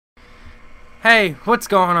Hey, what's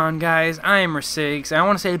going on, guys? I am Rasigs, and I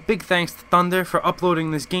want to say a big thanks to Thunder for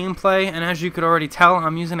uploading this gameplay, and as you could already tell,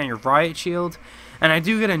 I'm using a Riot Shield, and I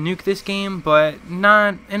do get a nuke this game, but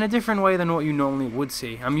not in a different way than what you normally would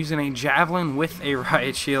see. I'm using a Javelin with a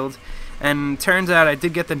Riot Shield, and turns out I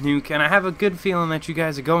did get the nuke, and I have a good feeling that you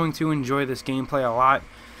guys are going to enjoy this gameplay a lot.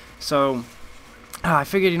 So, I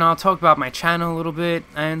figured, I'll talk about my channel a little bit,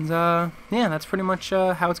 and yeah, that's pretty much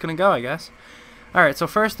how it's going to go, I guess. Alright, so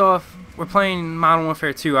first off, we're playing Modern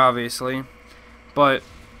Warfare 2, obviously, but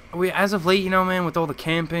as of late, man, with all the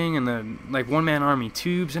camping and the, one-man army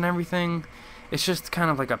tubes and everything, it's just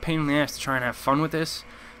kind of like a pain in the ass to try and have fun with this.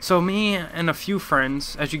 So me and a few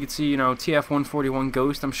friends, as you can see, TF141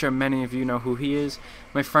 Ghost, I'm sure many of you know who he is,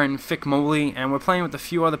 my friend Fick Moley, and we're playing with a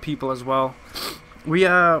few other people as well. We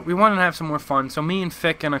wanted to have some more fun, so me and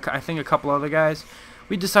Fick and I think a couple other guys,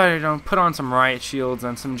 we decided to put on some Riot Shields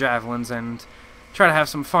and some Javelins and try to have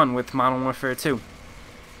some fun with Modern Warfare 2.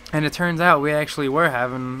 And it turns out we actually were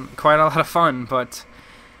having quite a lot of fun, but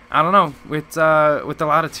I don't know, with a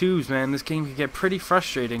lot of tubes, man, this game can get pretty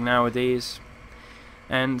frustrating nowadays.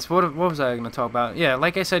 And what was I going to talk about? Yeah,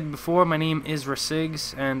 like I said before, my name is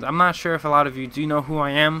Rasigs, and I'm not sure if a lot of you do know who I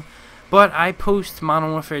am, but I post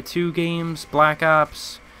Modern Warfare 2 games, Black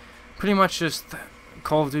Ops, pretty much just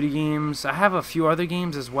Call of Duty games. I have a few other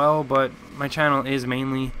games as well, but my channel is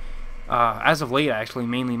mainly as of late, actually,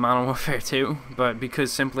 mainly Modern Warfare 2, but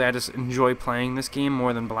because simply I just enjoy playing this game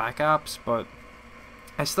more than Black Ops, but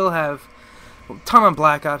I still have a ton of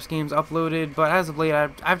Black Ops games uploaded, but as of late,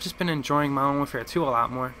 I've just been enjoying Modern Warfare 2 a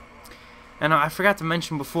lot more. And I forgot to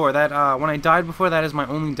mention before that when I died before, that is my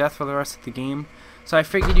only death for the rest of the game, so I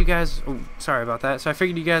figured you guys, sorry about that, so I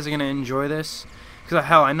figured you guys are going to enjoy this, because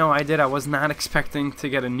hell, I know I did. I was not expecting to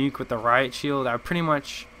get a nuke with the Riot Shield.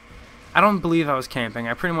 I don't believe I was camping.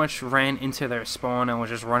 I pretty much ran into their spawn and was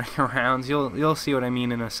just running around. You'll see what I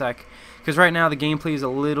mean in a sec. Because right now the gameplay is a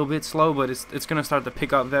little bit slow, but it's gonna start to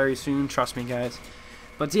pick up very soon. Trust me, guys.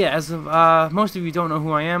 But yeah, as of most of you don't know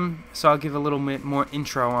who I am, so I'll give a little bit more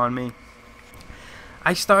intro on me.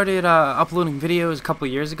 I started uploading videos a couple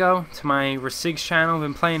years ago to my Rasigs channel. I've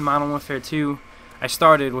been playing Modern Warfare 2. I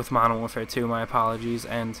started with Modern Warfare 2. My apologies,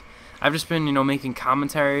 and I've just been, making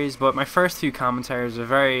commentaries, but my first few commentaries were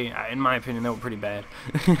very, in my opinion, they were pretty bad.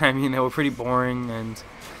 I mean, they were pretty boring, and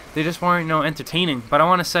they just weren't, entertaining. But I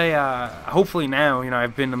want to say, hopefully now,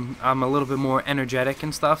 I'm a little bit more energetic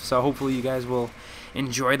and stuff, so hopefully you guys will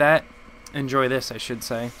enjoy that. Enjoy this, I should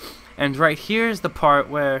say. And right here's the part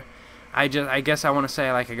where I guess I want to say,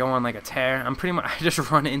 I go on like a tear. I just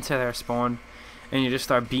run into their spawn, and you just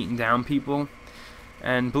start beating down people.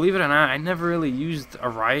 And believe it or not, I never really used a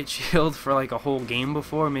Riot Shield for a whole game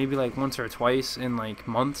before, maybe once or twice in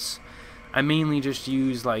months. I mainly just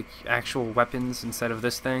use actual weapons instead of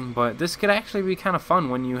this thing, but this could actually be kind of fun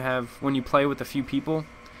when you play with a few people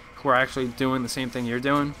who are actually doing the same thing you're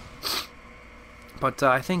doing. But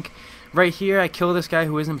I think right here I kill this guy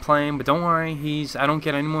who isn't playing, but don't worry, I don't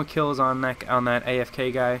get any more kills on that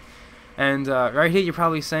AFK guy. And right here you're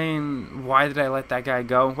probably saying, why did I let that guy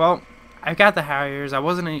go? Well, I got the Harriers. I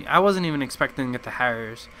wasn't even expecting to get the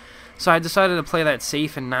Harriers, so I decided to play that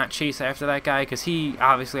safe and not chase after that guy because he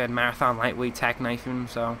obviously had Marathon Lightweight tack knife him.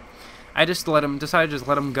 So I just decided to just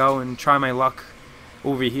let him go and try my luck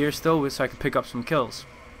over here still, so I could pick up some kills.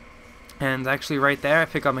 And actually, right there, I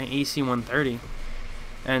pick up my AC-130,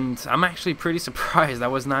 and I'm actually pretty surprised. I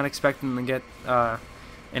was not expecting to get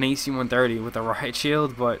an AC-130 with a Riot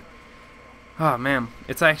Shield, but oh man,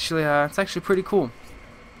 it's actually pretty cool.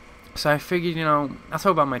 So I figured, I'll talk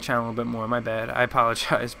about my channel a bit more. My bad. I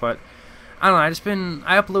apologize, but I don't know.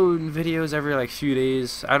 I upload videos every few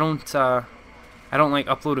days. I don't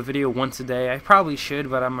upload a video once a day. I probably should,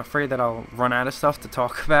 but I'm afraid that I'll run out of stuff to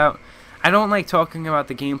talk about. I don't like talking about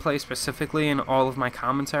the gameplay specifically in all of my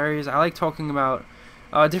commentaries. I like talking about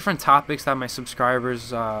different topics that my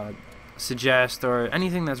subscribers suggest, or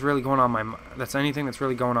anything that's really going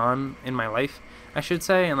on in my life, I should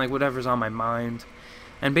say, and whatever's on my mind.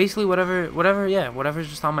 And basically whatever's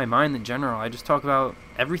just on my mind in general. I just talk about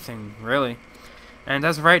everything, really. And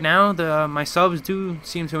as of right now, my subs do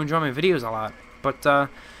seem to enjoy my videos a lot. But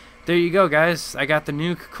there you go, guys. I got the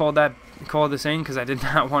nuke. Called this in because I did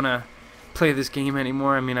not want to play this game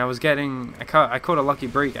anymore. I mean, I caught a lucky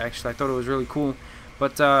break, actually. I thought it was really cool.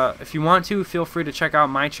 But if you want to, feel free to check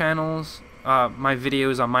out my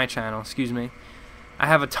videos on my channel, excuse me. I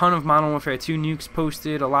have a ton of Modern Warfare 2 nukes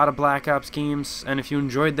posted, a lot of Black Ops games, and if you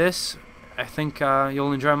enjoyed this, I think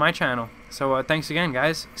you'll enjoy my channel. So thanks again,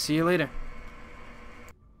 guys. See you later.